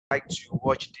like to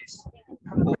watch this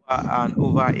over and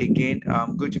over again,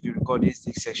 I'm going to be recording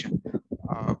this session.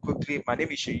 Quickly, my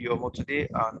name is Seyi Omotunde,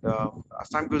 and as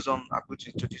time goes on, I'm going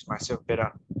to introduce myself better.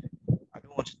 I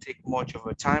don't want to take much of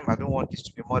your time. I don't want this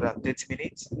to be more than 30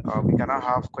 minutes. We cannot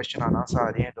have question and answer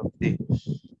at the end of the day,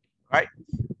 right?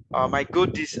 My goal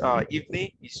this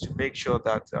evening is to make sure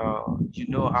that you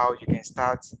know how you can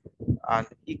start an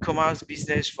e-commerce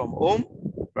business from home,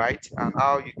 right? And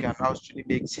how you can actually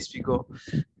make six figure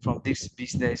from this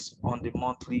business on the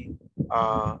monthly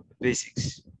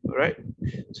basis, all right?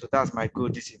 So that's my goal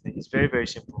this evening. It's very, very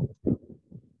simple,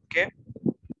 okay?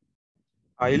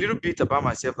 A little bit about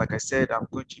myself. Like I said, I'm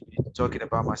going to be talking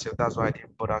about myself. That's why I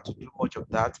didn't bother to do much of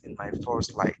that in my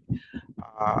first slide.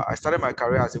 I started my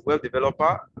career as a web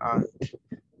developer and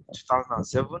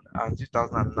 2007 and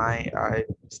 2009, I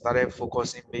started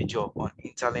focusing major on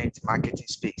internet marketing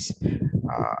space.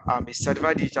 I'm a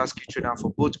certified digital skill trainer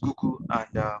for both Google and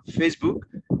Facebook,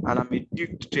 and I'm a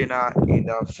new trainer in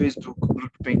the Facebook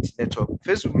Blueprint Network.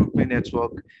 Facebook Blueprint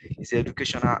Network is the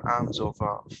educational arms of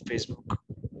Facebook.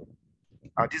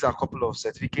 These are a couple of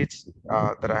certificates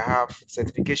that I have,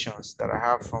 certifications that I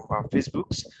have from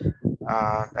Facebook's.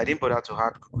 I didn't bother to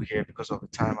add Google here because of the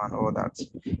time and all that.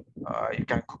 You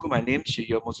can Google my name, Seyi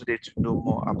Omotunde, to know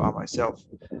more about myself.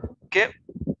 Okay.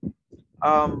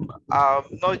 I'm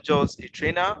not just a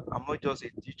trainer. I'm not just a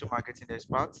digital marketing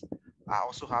expert. I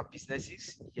also have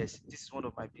businesses. Yes, this is one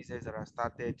of my business that I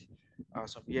started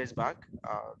some years back.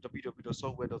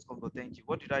 www.software.com.ng.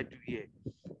 What did I do here?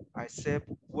 I sell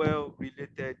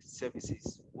well-related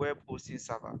services, web hosting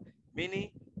server.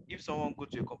 Meaning, if someone go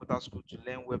to a computer school to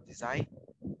learn web design,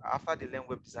 after they learn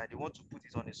web design, they want to put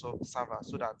it on a server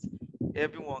so that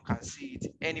everyone can see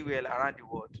it anywhere around the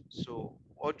world. So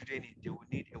what do they need? They will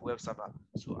need a web server.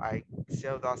 So I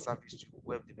sell that service to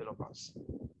web developers.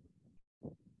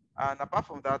 And apart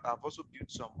from that, I've also built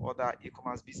some other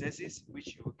e-commerce businesses,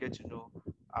 which you will get to know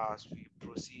as we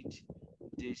proceed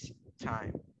this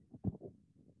time.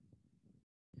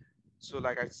 So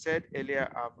like I said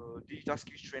earlier, I'm a digital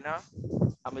skills trainer.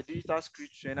 I'm a digital skills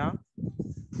trainer.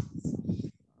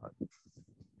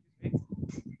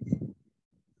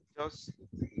 Just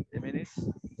a minute.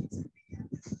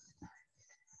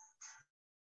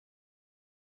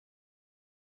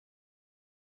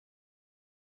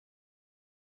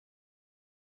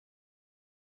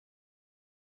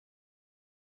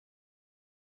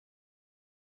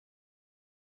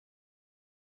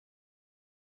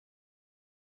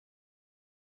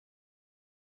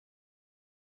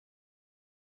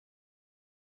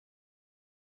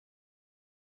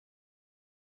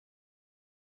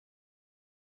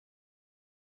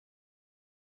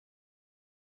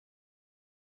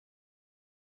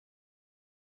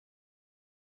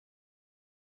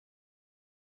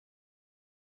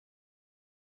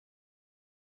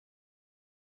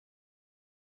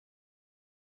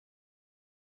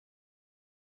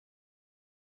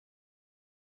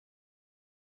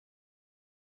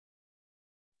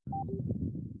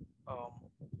 Um,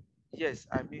 yes,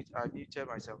 I muted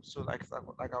myself. So like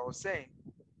I was saying,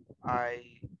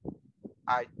 I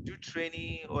I do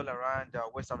training all around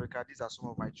West Africa. These are some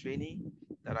of my training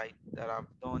that I've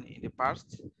done in the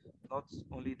past. Not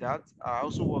only that, I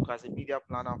also work as a media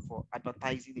planner for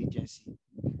advertising agency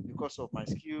because of my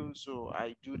skills. So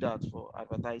I do that for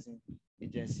advertising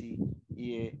agency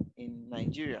here in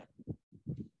Nigeria,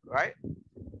 right?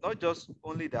 Not just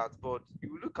only that, but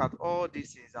you look at all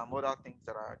these things and other things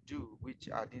that I do, which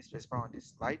I didn't specify on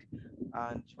this slide,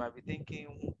 and you might be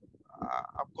thinking,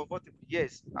 I'm comfortable.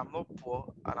 Yes, I'm not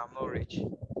poor and I'm not rich,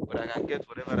 but I can get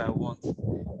whatever I want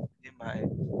within my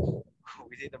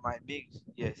within my means.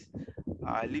 Yes,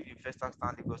 I live in Festac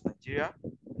Town, Lagos, Nigeria.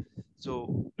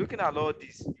 So looking at all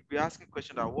this, you'll be asking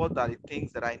questions that what are the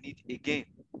things that I need again?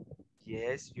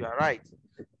 Yes, you are right.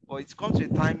 But it comes to a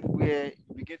time where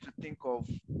you begin to think of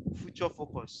future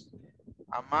focus.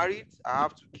 I'm married. I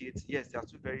have two kids. Yes, they are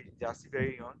still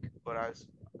very young. But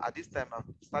at this time, I've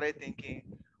started thinking,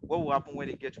 what will happen when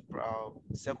they get to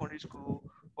secondary school?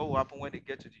 What will happen when they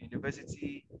get to the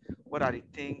university? What are the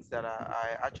things that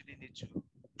I actually need to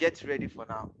get ready for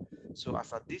now? So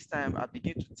as at this time, I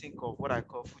begin to think of what I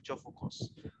call future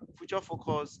focus. Future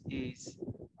focus is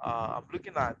I'm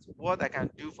looking at what I can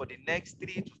do for the next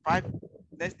 3 to 5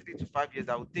 years.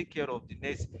 I will take care of the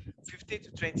next 15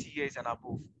 to 20 years and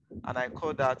above, and I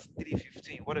call that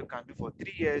 315. What I can do for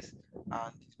 3 years,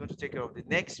 and it's going to take care of the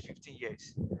next 15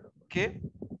 years. Okay,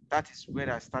 that is when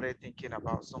I started thinking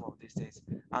about some of these things,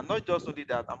 and not just only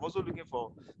that. I'm also looking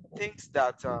for things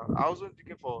that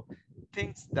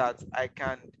I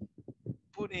can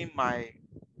put in my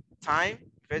time,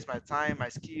 invest my time, my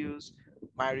skills,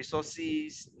 my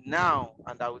resources now,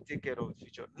 and I will take care of the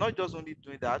future. Not just only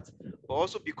doing that, but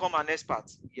also become an expert.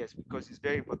 Yes, because it's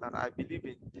very important. I believe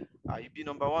in you be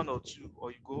number one or two,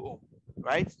 or you go home,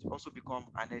 right? Also become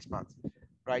an expert,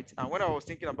 right? And when I was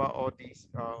thinking about all these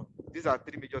are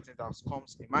three major things that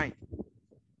comes in mind: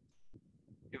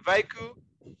 a vehicle,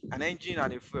 an engine,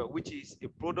 and a fuel, which is a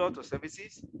product or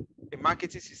services, a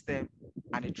marketing system,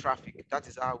 and a traffic. That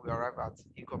is how we arrive at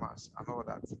e-commerce and all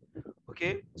that.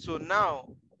 Okay, so now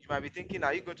you might be thinking,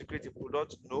 are you going to create a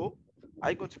product? No.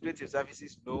 Are you going to create a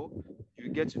services? No. You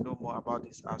get to know more about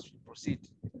this as we proceed,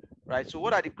 right? So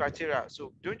what are the criteria?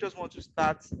 So don't just want to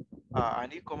start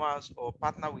an e-commerce or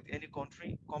partner with any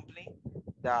company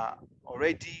that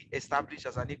already established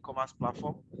as an e-commerce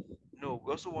platform. No,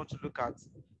 we also want to look at,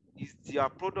 is their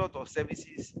product or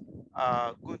services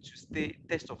going to stay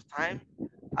test of time?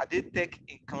 Are they tech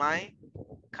inclined?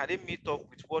 Can they meet up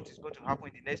with what is going to happen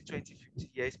in the next 20,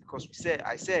 50 years? Because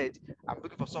I said, I'm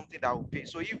looking for something that will pay.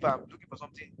 So if I'm looking for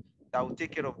something that will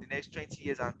take care of the next 20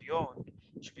 years and beyond,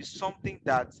 it should be something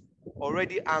that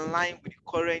already aligned with the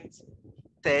current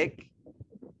tech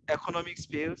economic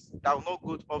space, that will not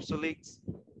go obsolete,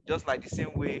 just like the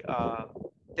same way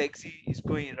taxi is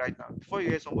going right now. Before you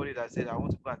hear somebody that said, I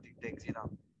want to go and take taxi now,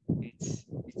 it's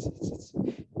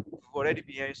we've already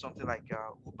been hearing something like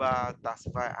Uber,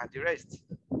 Taxify, and the rest.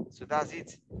 So that's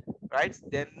it, right?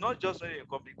 Then not just only a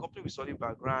company with solid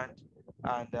background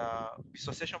and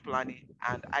succession planning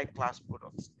and high class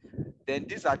products. Then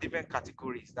these are different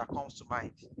categories that comes to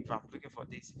mind if I'm looking for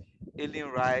this.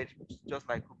 Alien ride, just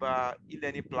like Uber,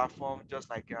 e-learning platform, just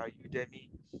like Udemy,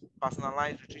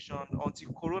 personalized nutrition. Until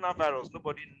coronavirus,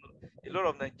 nobody, a lot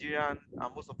of Nigerian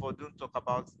and most of us don't talk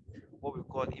about what we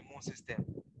call immune system.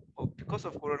 But because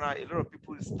of Corona, a lot of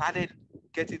people started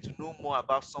getting to know more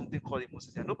about something called immune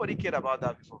system. Nobody cared about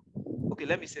that before. Okay,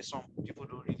 let me say some people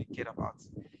don't really care about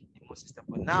immune system,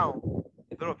 but now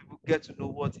a lot of people get to know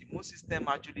what immune system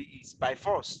actually is by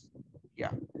force.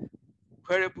 Yeah,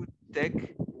 wearable tech,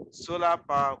 solar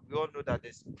power. We all know that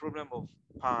there's a problem of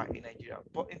power in Nigeria.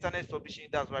 But internet publishing,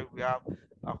 that's why we have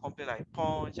a company like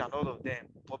Punch and all of them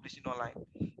publishing online.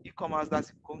 E-commerce,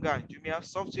 that's Konga and Jumia.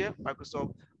 Software,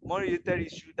 Microsoft. More related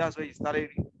issue, that's where you started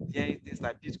hearing things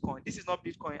like Bitcoin. This is not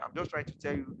Bitcoin. I'm just trying to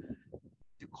tell you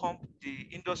the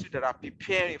industry that are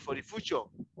preparing for the future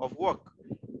of work.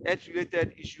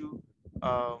 Health-related issue,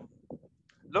 um,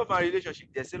 love and relationship.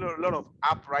 There's a lot of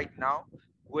app right now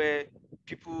where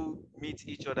people meet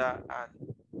each other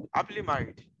and happily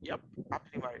married. Yep,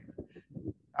 happily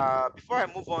married. Before I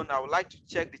move on, I would like to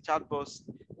check the chat box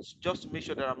just to make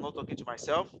sure that I'm not talking to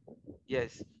myself.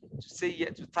 Yes, to say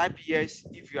yes, to type yes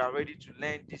if you are ready to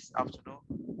learn this afternoon.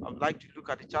 I would like to look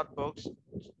at the chat box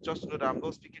just to know that I'm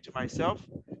not speaking to myself,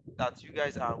 that you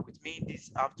guys are with me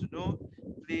this afternoon.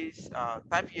 Please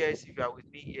type yes if you are with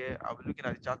me here. I'll be looking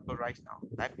at the chat box right now.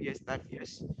 Type yes,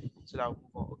 so that I'll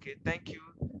move on. Okay, thank you.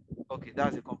 Okay,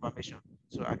 that's a confirmation,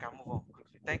 so I can move on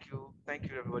quickly. Thank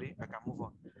you, everybody. I can move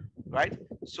on. Right?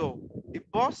 So the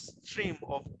boss stream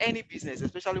of any business,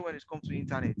 especially when it comes to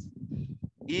internet,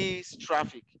 is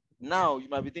traffic. Now you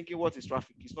might be thinking, what is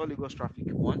traffic? It's not Lagos traffic.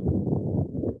 One,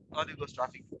 not Lagos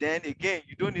traffic. Then again,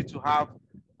 you don't need to have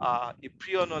a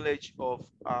prior knowledge of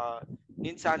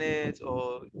internet,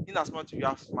 or in as much as you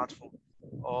have smartphone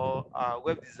or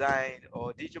web design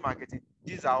or digital marketing.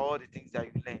 These are all the things that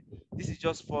you learn. This is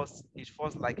just first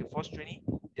like a first training.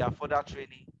 There are further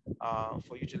training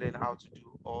for you to learn how to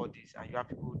do all this, and you have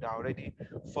people that already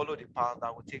follow the path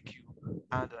that will take you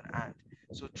hand on hand.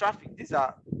 So traffic, this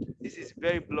is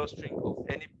very bloodstream of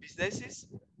any businesses,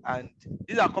 and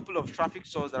these are a couple of traffic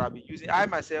sources that I've been using. I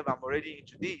myself am already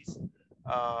into this.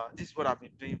 This is what I've been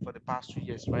doing for the past 2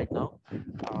 years right now,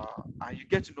 and you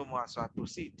get to know more as I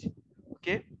proceed.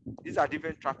 Okay, these are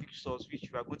different traffic sources which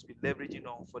you are going to be leveraging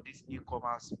on for this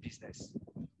e-commerce business,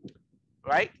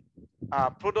 right?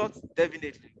 Products,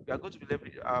 definitely we are going to be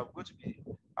putting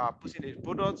a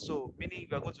product, so meaning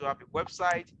you are going to have a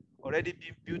website already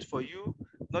being built for you,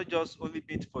 not just only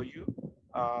built for you,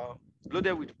 uh,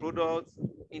 loaded with products,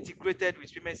 integrated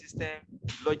with payment system.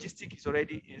 Logistic is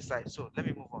already inside. So let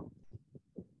me move on.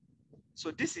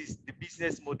 So this is the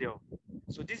business model.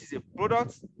 So this is a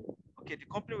product. Okay, the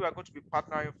company we are going to be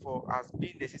partnering for has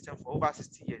been in the system for over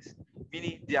 60 years,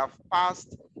 meaning they have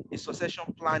passed a succession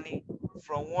planning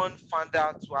from one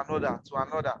founder to another to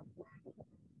another.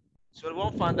 So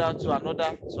one founder to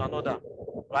another,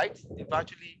 right? They've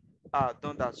actually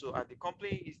done that. So and the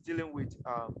company is dealing with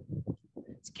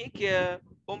skincare,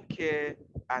 home care,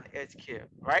 and health care,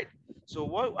 right? So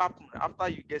what will happen after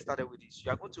you get started with this?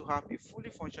 You are going to have a fully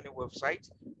functioning website,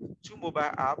 two mobile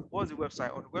app. What's the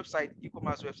website? On the website,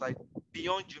 e-commerce website,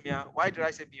 beyond Jumia. Why did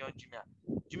I say beyond Jumia?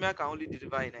 Jumia can only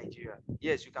deliver in Nigeria.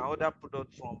 Yes, you can order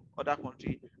product from other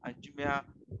country and Jumia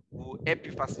will help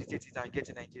you facilitate it and get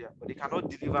in Nigeria, but they cannot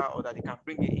deliver or that they can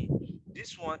bring it in.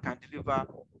 This one can deliver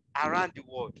around the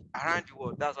world. Around the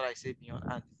world. That's what I say beyond.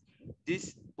 And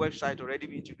this website already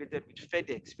been integrated with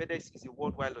FedEx. FedEx is a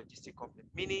worldwide logistic company,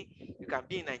 meaning you can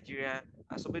be in Nigeria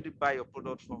and somebody buy your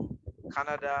product from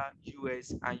Canada,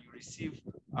 US, and you receive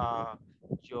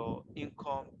your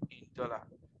income in dollar,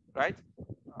 right?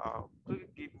 Could you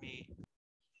give me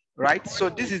right? So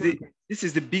this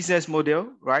is the business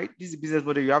model, right? This is the business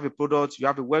model. You have a product, you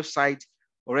have a website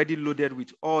already loaded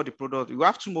with all the products. You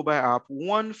have two mobile apps,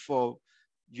 one for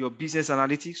your business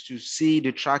analytics to see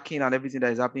the tracking and everything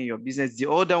that is happening in your business. The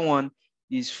other one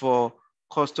is for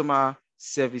customer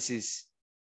services,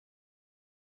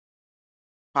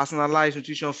 personalized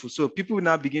nutrition food. So people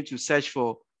now begin to search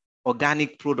for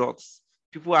organic products.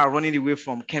 People are running away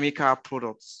from chemical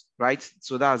products, right?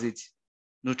 So that's it.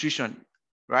 Nutrition,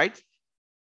 right?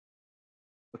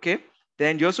 Okay.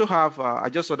 Then you also have, I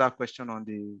just saw that question on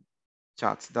the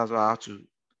chat. That's why I have to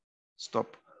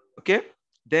stop. Okay.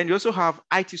 Then you also have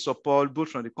IT support, both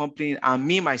from the company and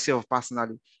me, myself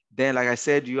personally. Then, like I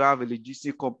said, you have a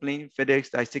logistic company, FedEx,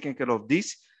 that is taking care of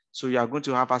this. So you are going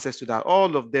to have access to that.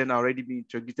 All of them are already being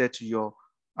integrated to your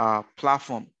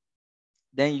platform.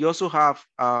 Then you also have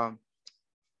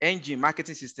engine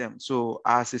marketing system. So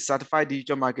as a certified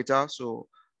digital marketer, so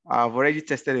I've already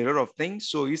tested a lot of things.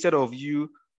 So instead of you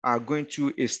going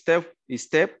to a stairways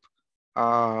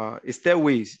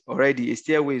already,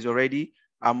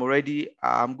 I'm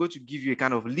going to give you a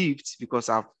kind of lift because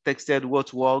I've tested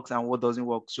what works and what doesn't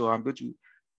work. So I'm going to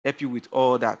help you with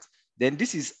all that. Then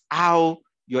this is how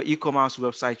your e-commerce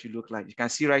website will look like. You can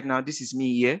see right now, this is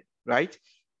me here, right?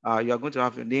 You are going to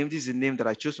have a name. This is the name that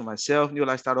I chose for myself,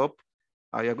 NeoLife Startup.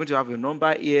 You're going to have a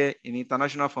number here in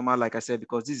international format, like I said,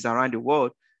 because this is around the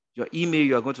world. Your email,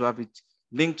 you are going to have it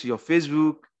linked to your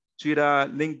Facebook, Twitter,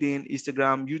 LinkedIn,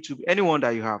 Instagram, YouTube, anyone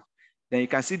that you have. Then you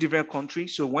can see different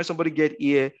countries. So when somebody get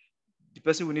here, the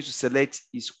person will need to select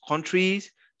his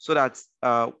countries so that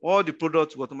all the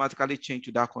products will automatically change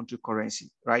to that country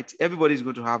currency, right? Everybody is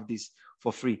going to have this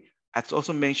for free. I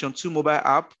also mentioned two mobile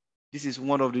app. This is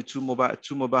one of the two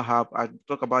mobile app. I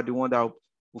talk about the one that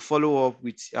will follow up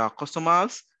with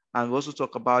customers, and we'll also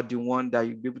talk about the one that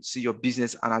you'll be able to see your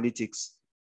business analytics,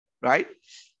 right?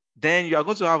 Then you are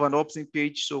going to have an opt-in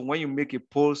page. So when you make a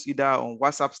post either on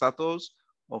WhatsApp status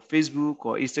or Facebook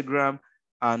or Instagram,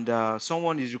 and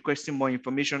someone is requesting more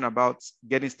information about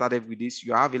getting started with this,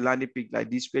 you have a landing page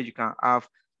like this where you can have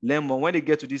learn more. When they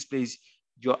get to this place,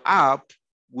 your app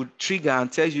would trigger and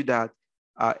tell you that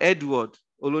Edward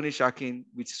Olonishakin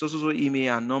with social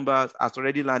email and numbers has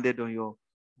already landed on your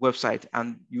website,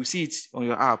 and you see it on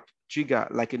your app trigger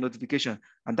like a notification,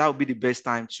 and that would be the best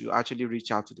time to actually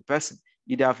reach out to the person,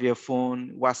 either via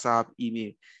phone, WhatsApp,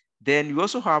 email. Then you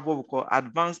also have what we call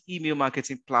advanced email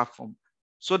marketing platform,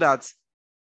 so that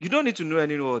you don't need to know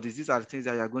any of this. These are the things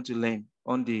that you're going to learn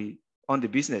on the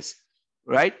business,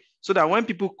 right? So that when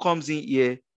people comes in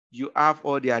here, you have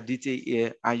all their detail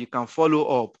here and you can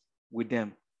follow up with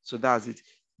them. So that's it.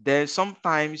 Then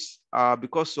sometimes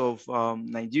because of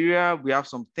Nigeria, we have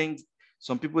some things,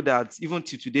 some people that even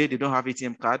to today, they don't have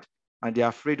ATM card and they're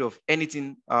afraid of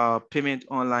anything payment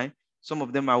online. Some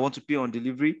of them I want to pay on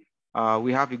delivery.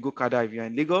 We have a GoCada if you're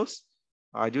in Lagos.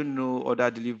 I don't know other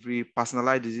delivery,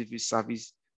 personalized delivery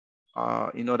service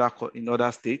in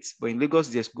other states, but in Lagos,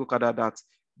 there's GoCada that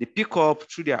they pick up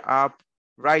through their app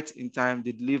right in time.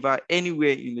 They deliver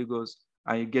anywhere in Lagos,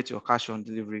 and you get your cash on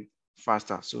delivery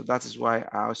faster. So that is why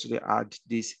I actually add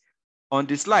this on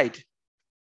the slide.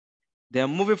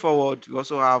 Then moving forward, we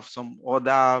also have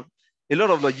a lot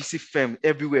of logistic firms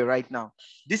everywhere right now.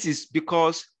 This is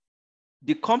because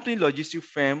the company logistic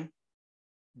firm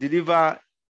deliver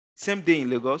same day in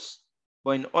Lagos,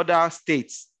 but in other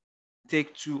states,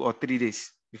 take 2 or 3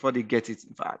 days before they get it.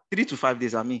 In fact, 3 to 5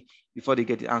 days, before they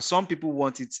get it. And some people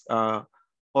want it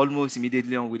almost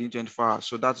immediately on within 24 hours.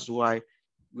 So that's why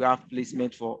we have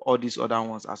placement for all these other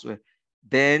ones as well.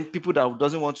 Then people that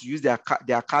doesn't want to use their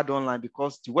card online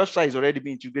because the website is already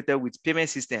being integrated with payment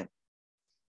system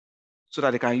so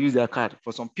that they can use their card.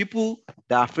 For some people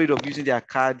that are afraid of using their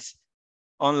cards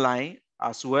online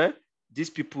as well, these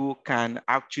people can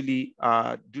actually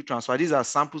do transfer. These are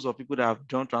samples of people that have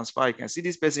done transfer. You can see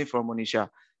this person from Onisha,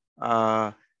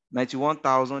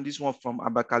 91,000. This one from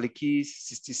Abakaliki,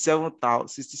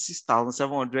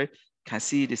 66,700. Can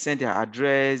see they send their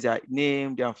address, their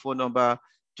name, their phone number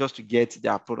just to get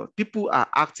their product. People are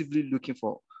actively looking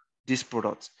for this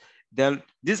product. Then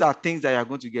these are things that you're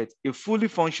going to get. A fully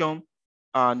function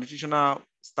nutritional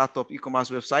startup e-commerce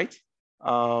website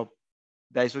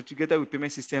that is integrated with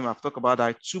payment system. I've talked about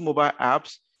that. 2 mobile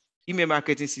apps, email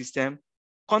marketing system,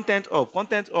 Content Hub.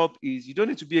 Content Hub is, you don't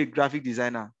need to be a graphic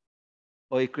designer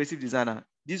or a creative designer.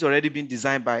 This is already been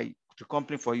designed by the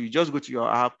company for you. You just go to your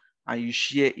app and you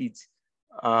share it.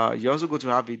 You also go to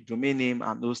have a domain name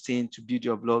and hosting to build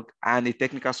your blog and a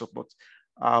technical support.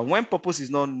 When purpose is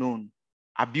not known,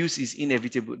 abuse is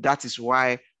inevitable. That is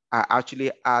why I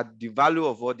actually add the value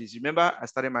of all this. Remember, I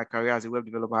started my career as a web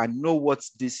developer. I know what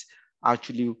this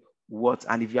actually what.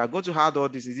 And if you are going to add all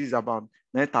this is about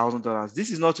 $9,000.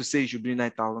 This is not to say you should bring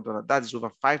 $9,000. That is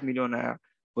over 5 million naira.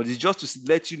 But it's just to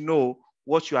let you know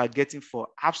what you are getting for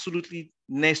absolutely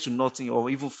next to nothing or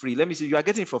even free. Let me say you are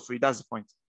getting it for free. That's the point.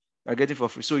 You are getting it for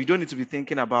free. So you don't need to be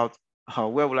thinking about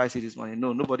where will I see this money?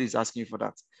 No, nobody is asking you for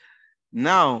that.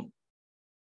 Now,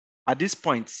 at this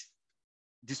point,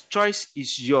 this choice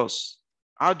is yours.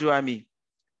 How do I mean?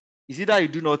 It's either you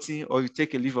do nothing or you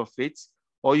take a leap of faith,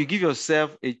 or you give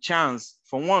yourself a chance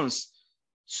for once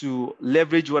to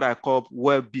leverage what I call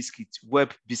web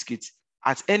biscuit.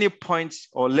 At any point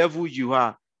or level you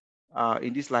are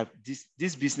in this life,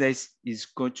 this business is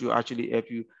going to actually help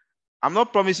you. I'm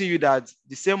not promising you that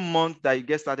the same month that you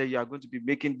get started, you are going to be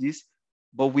making this,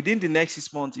 but within the next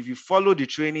 6 months, if you follow the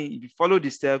training, if you follow the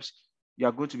steps, you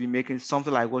are going to be making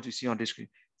something like what you see on the screen.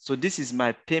 So this is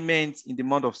my payment in the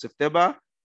month of September.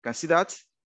 You can see that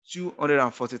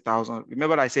 240,000.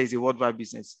 Remember, I said it's a worldwide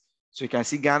business. So you can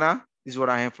see Ghana. This is what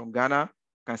I am from Ghana.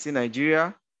 You can see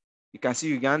Nigeria. You can see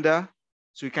Uganda.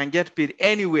 So you can get paid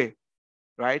anywhere,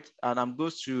 right? And I'm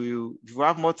going to, if you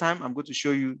have more time, I'm going to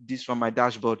show you this from my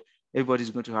dashboard. Everybody's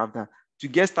going to have that. To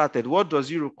get started, what does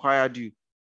it require you?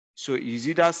 So you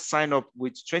either sign up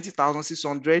with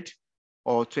 20,600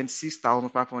 or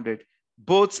 26,500.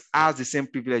 Both has the same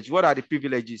privilege. What are the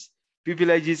privileges?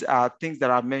 Privileges are things that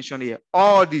I've mentioned here.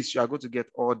 All this, you are going to get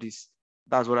all this.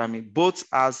 That's what I mean. Both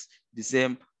has the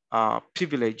same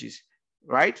privileges,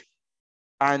 right?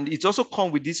 And it also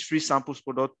comes with this free samples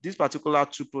product. This particular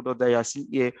 2 product that you are seeing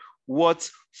here,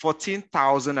 worth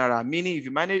 14,000 naira. Meaning if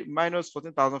you minus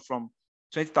 14,000 from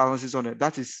 20,600,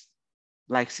 that is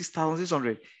like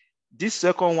 6,600. This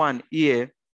second one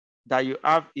here that you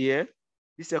have here,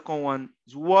 this second one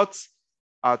is worth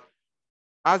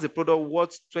as a product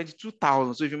worth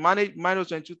 22,000. So if you minus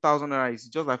 22,000 naira, it's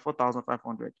just like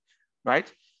 4,500,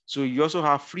 right? So you also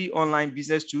have free online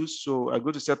business tools. So I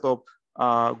go to set up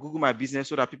Google My Business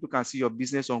so that people can see your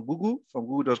business on Google from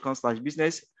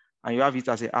google.com/business, and you have it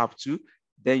as an app too.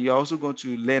 Then you're also going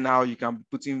to learn how you can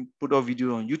put up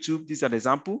video on YouTube. This is an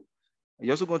example.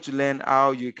 You're also going to learn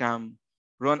how you can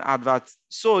run adverts.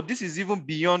 So this is even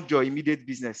beyond your immediate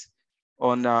business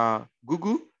on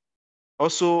Google,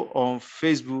 also on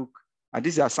Facebook. And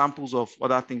these are samples of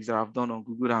other things that I've done on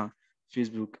Google and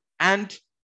Facebook. And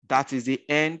that is the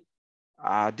end.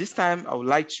 This time, I would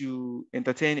like to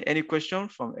entertain any question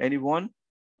from anyone.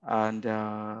 And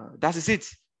that is it.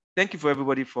 Thank you for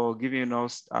everybody for giving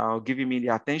me the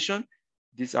attention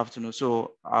this afternoon.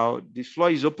 So the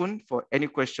floor is open for any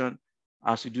question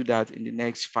as we do that in the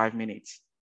next 5 minutes.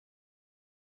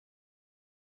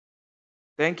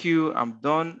 Thank you. I'm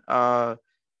done.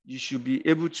 You should be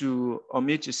able to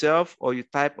unmute yourself or you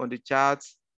type on the chat,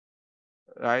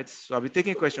 right? So I'll be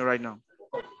taking a question right now.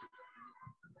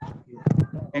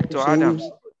 Victor Adams.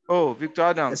 Oh, Victor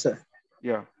Adams. Yes, sir.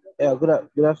 Yeah. Yeah,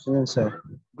 good afternoon, sir.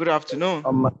 Good afternoon.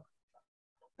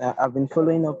 I've been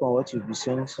following up on what you've been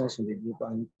saying since in the group,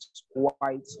 and it's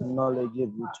quite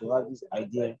knowledgeable to have this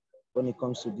idea when it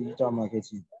comes to digital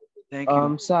marketing. Thank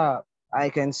you. Sir, I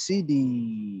can see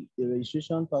the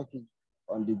registration package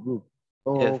on the group.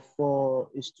 So Yes. for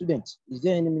a student, is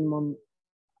there any minimum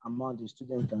amount the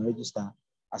student can register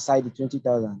aside the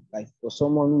 20,000? Like for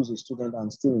someone who's a student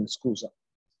and still in school, sir?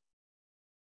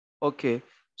 Okay.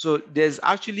 So there's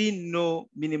actually no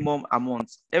minimum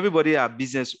amount. Everybody are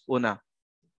business owner.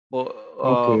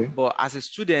 But as a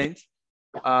student,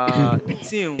 the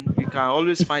team, we can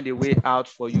always find a way out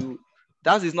for you.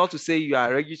 That is not to say you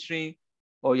are registering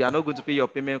or you are not going to pay your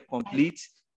payment complete.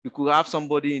 You could have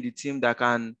somebody in the team that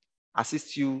can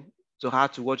assist you to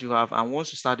add to what you have. And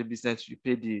once you start the business, you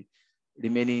pay the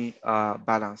remaining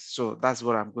balance. So that's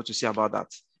what I'm going to say about that.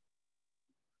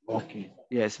 Okay.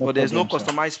 Yes, no, but there's no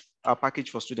customized package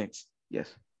for students.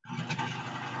 Yes.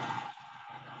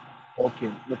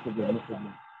 Okay, no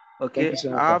problem. Okay, thank you so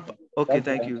much.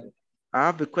 Thank you. I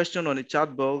have a question on the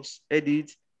chat box.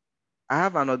 Edit. I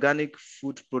have an organic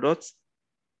food product,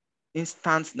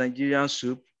 instant Nigerian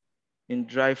soup in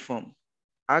dry form.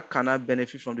 How can I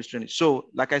benefit from this training? So,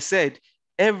 like I said,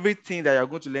 everything that you're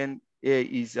going to learn here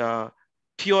is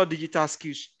pure digital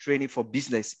skills training for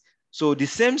business. So the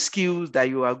same skills that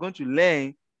you are going to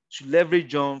learn to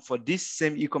leverage on for this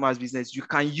same e-commerce business, you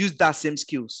can use that same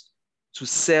skills to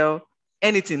sell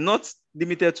anything, not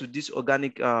limited to this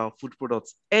organic food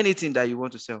products, anything that you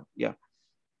want to sell. Yeah,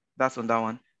 that's on that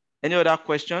one. Any other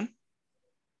question?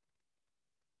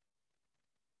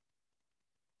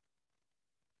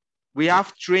 We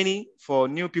have training for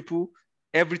new people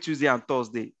every Tuesday and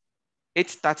Thursday,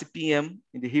 8:30 p.m.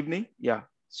 in the evening. Yeah,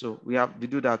 so we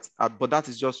do that, but that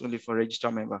is just only for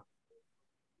registered member.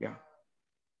 Yeah.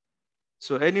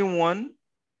 So anyone,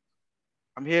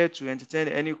 I'm here to entertain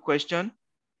any question.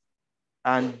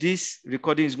 And this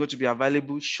recording is going to be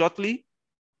available shortly.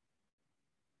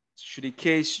 Should in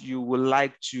case you would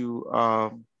like to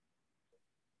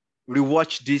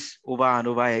rewatch this over and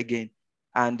over again.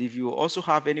 And if you also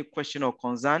have any question or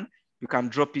concern, you can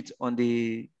drop it on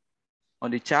the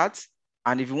chat.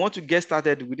 And if you want to get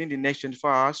started within the next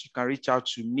 24 hours, you can reach out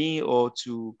to me or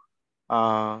to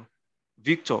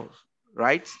Victor,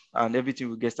 right? And everything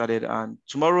will get started. And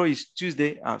tomorrow is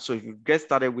Tuesday. So if you get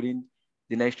started within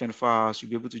the next 24 hours,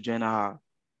 you'll be able to join our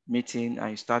meeting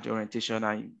and you start your orientation.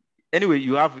 And anyway,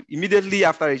 you have immediately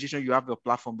after registration, you have your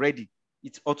platform ready.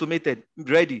 It's automated,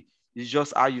 ready. It's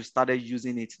just how you started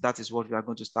using it. That is what we are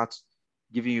going to start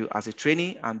giving you as a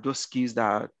training, and those skills that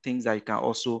are things that you can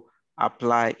also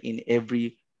apply in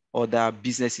every other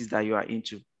businesses that you are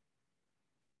into.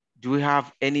 Do we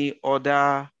have any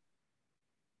other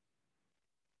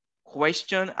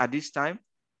question at this time?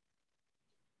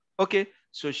 Okay,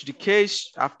 so should the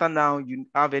case after now you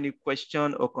have any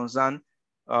question or concern,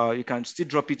 you can still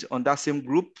drop it on that same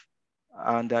group.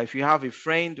 And if you have a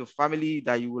friend or family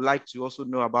that you would like to also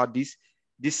know about this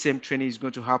same training is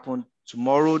going to happen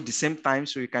tomorrow, the same time,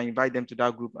 so you can invite them to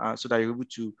that group so that you're able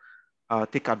to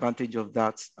take advantage of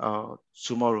that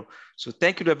tomorrow. So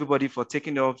thank you to everybody for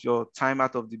taking off your time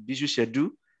out of the busy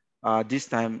schedule this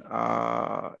time.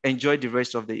 Enjoy the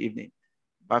rest of the evening.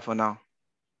 Bye for now.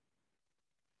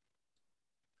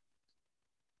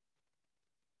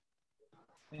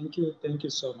 Thank you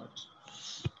so much.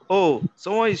 Oh,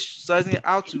 someone is sizing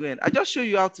how to end. I just show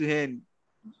you how to end.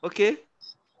 Okay.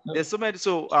 There's so many.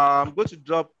 So I'm going to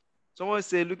drop. Someone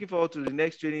say looking forward to the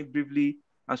next training briefly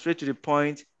and straight to the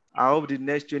point. I hope the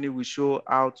next training will show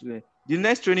how to end. The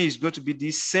next training is going to be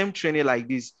the same training like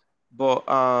this, but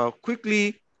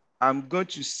quickly I'm going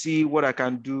to see what I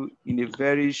can do in a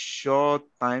very short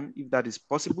time, if that is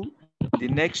possible, in the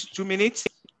next 2 minutes.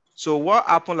 So what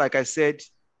happened, like I said,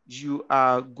 you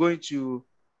are going to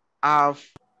have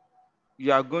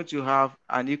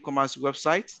an e-commerce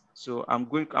website. So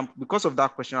because of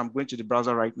that question, I'm going to the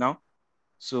browser right now.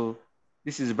 So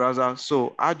this is the browser.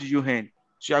 So how do you earn?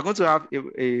 So you're going to have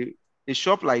a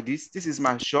shop like this. This is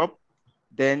my shop.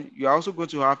 Then you're also going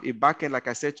to have a backend, like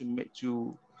I said,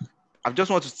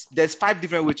 there's 5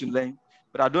 different ways to learn,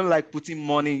 but I don't like putting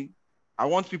money. I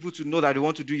want people to know that they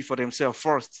want to do it for themselves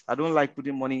first. I don't like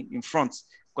putting money in front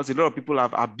because a lot of people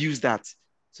have abused that.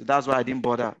 So that's why I didn't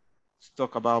bother to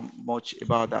talk about much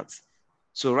about that.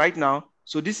 So right now,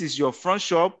 so this is your front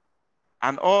shop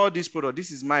and all these products.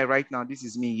 This is mine right now. This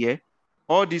is me here.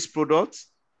 All these products.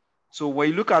 So when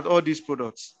you look at all these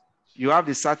products, you have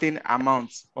the certain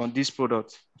amount on this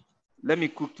product. Let me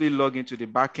quickly log into the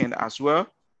backend as well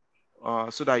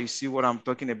so that you see what I'm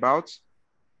talking about.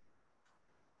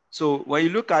 So when you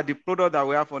look at the product that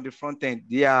we have on the front end,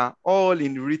 they are all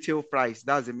in retail price.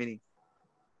 That's the meaning.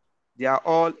 They are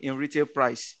all in retail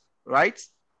price, right?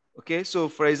 Okay, so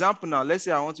for example, now let's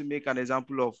say I want to make an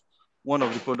example of one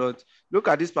of the products. Look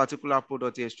at this particular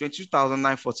product here, it's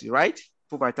 22,940, right?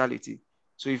 For Vitality.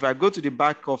 So if I go to the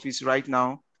back office right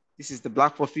now, this is the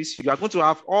back office. You are going to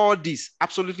have all this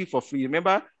absolutely for free.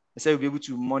 Remember, I said you'll be able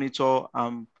to monitor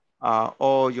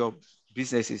all your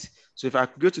businesses. So if I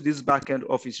go to this back-end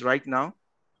office right now,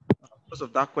 because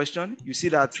of that question, you see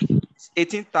that it's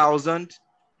 18,000.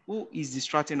 Who is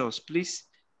distracting us, please?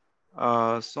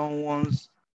 Someone's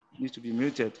needs to be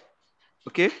muted.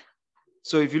 Okay.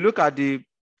 So if you look at the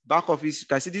back office, you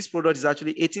can see this product is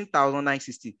actually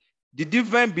 18,960. The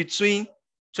difference between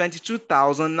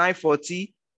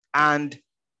 22,940 and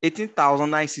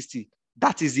 18,960,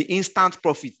 that is the instant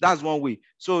profit. That's one way.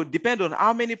 So depend on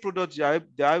how many products they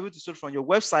are able to sell from your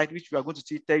website, which we are going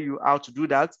to tell you how to do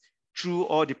that through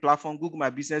all the platform, Google My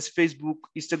Business, Facebook,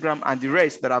 Instagram, and the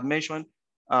rest that I've mentioned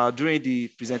during the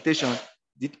presentation.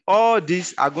 All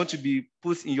these are going to be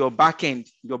put in your back end,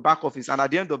 your back office, and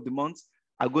at the end of the month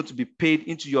are going to be paid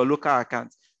into your local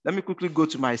account. Let me quickly go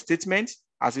to my statement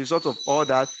as a result of all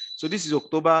that. So this is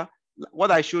October.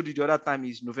 What I showed you the other time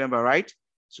is November, right?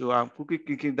 So I'm quickly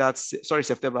clicking that, sorry,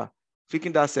 September.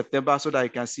 clicking that September so that you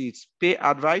can see it. Pay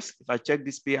advice. If I check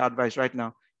this pay advice right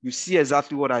now, you see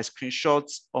exactly what I screenshot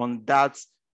on that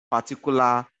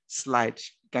particular slide.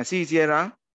 You can see it here now.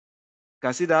 You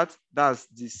can see that that's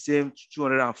the same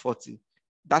 240.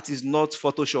 That is not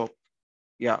Photoshop.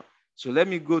 Yeah. So let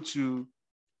me go to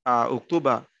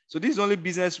October. So this is only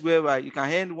business where you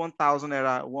can earn 1,000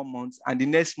 naira 1 month, and the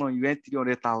next month you earn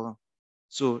 300,000.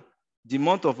 So the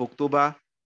month of October,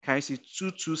 can you see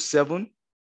 227?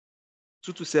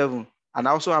 227. And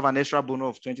I also have an extra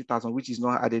bonus of 20,000, which is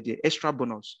not added there. Extra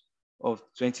bonus of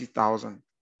 20,000.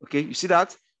 Okay, you see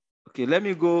that? Okay, let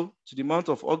me go to the month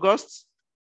of August.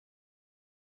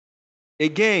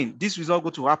 Again, this is not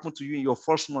going to happen to you in your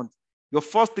first month. Your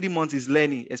first 3 months is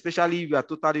learning, especially if you are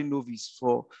totally novice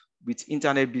with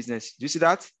internet business. Do you see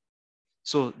that?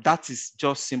 So that is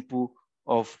just simple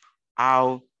of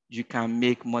how you can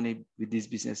make money with this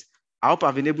business. I hope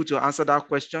I've been able to answer that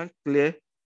question clear,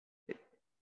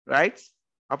 right?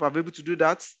 I hope I've been able to do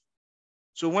that.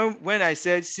 So when I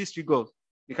said 6 figures,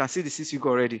 you can see the 6 figure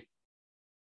already.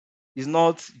 It's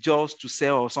not just to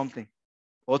sell or something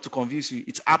or to convince you.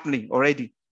 It's happening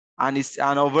already. And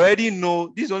I've already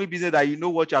know this is the only business that you know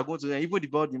what you are going to earn, even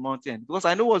about the month end, because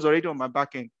I know what's already on my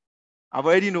back end. I've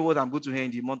already know what I'm going to earn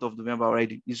in the month of November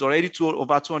already. It's already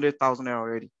over 200,000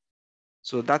 already.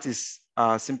 So that is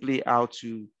simply how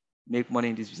to make money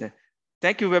in this business.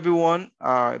 Thank you, everyone.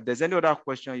 If there's any other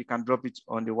question, you can drop it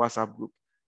on the WhatsApp group.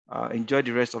 Enjoy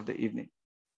the rest of the evening.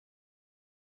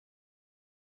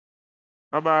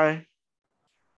 Bye-bye.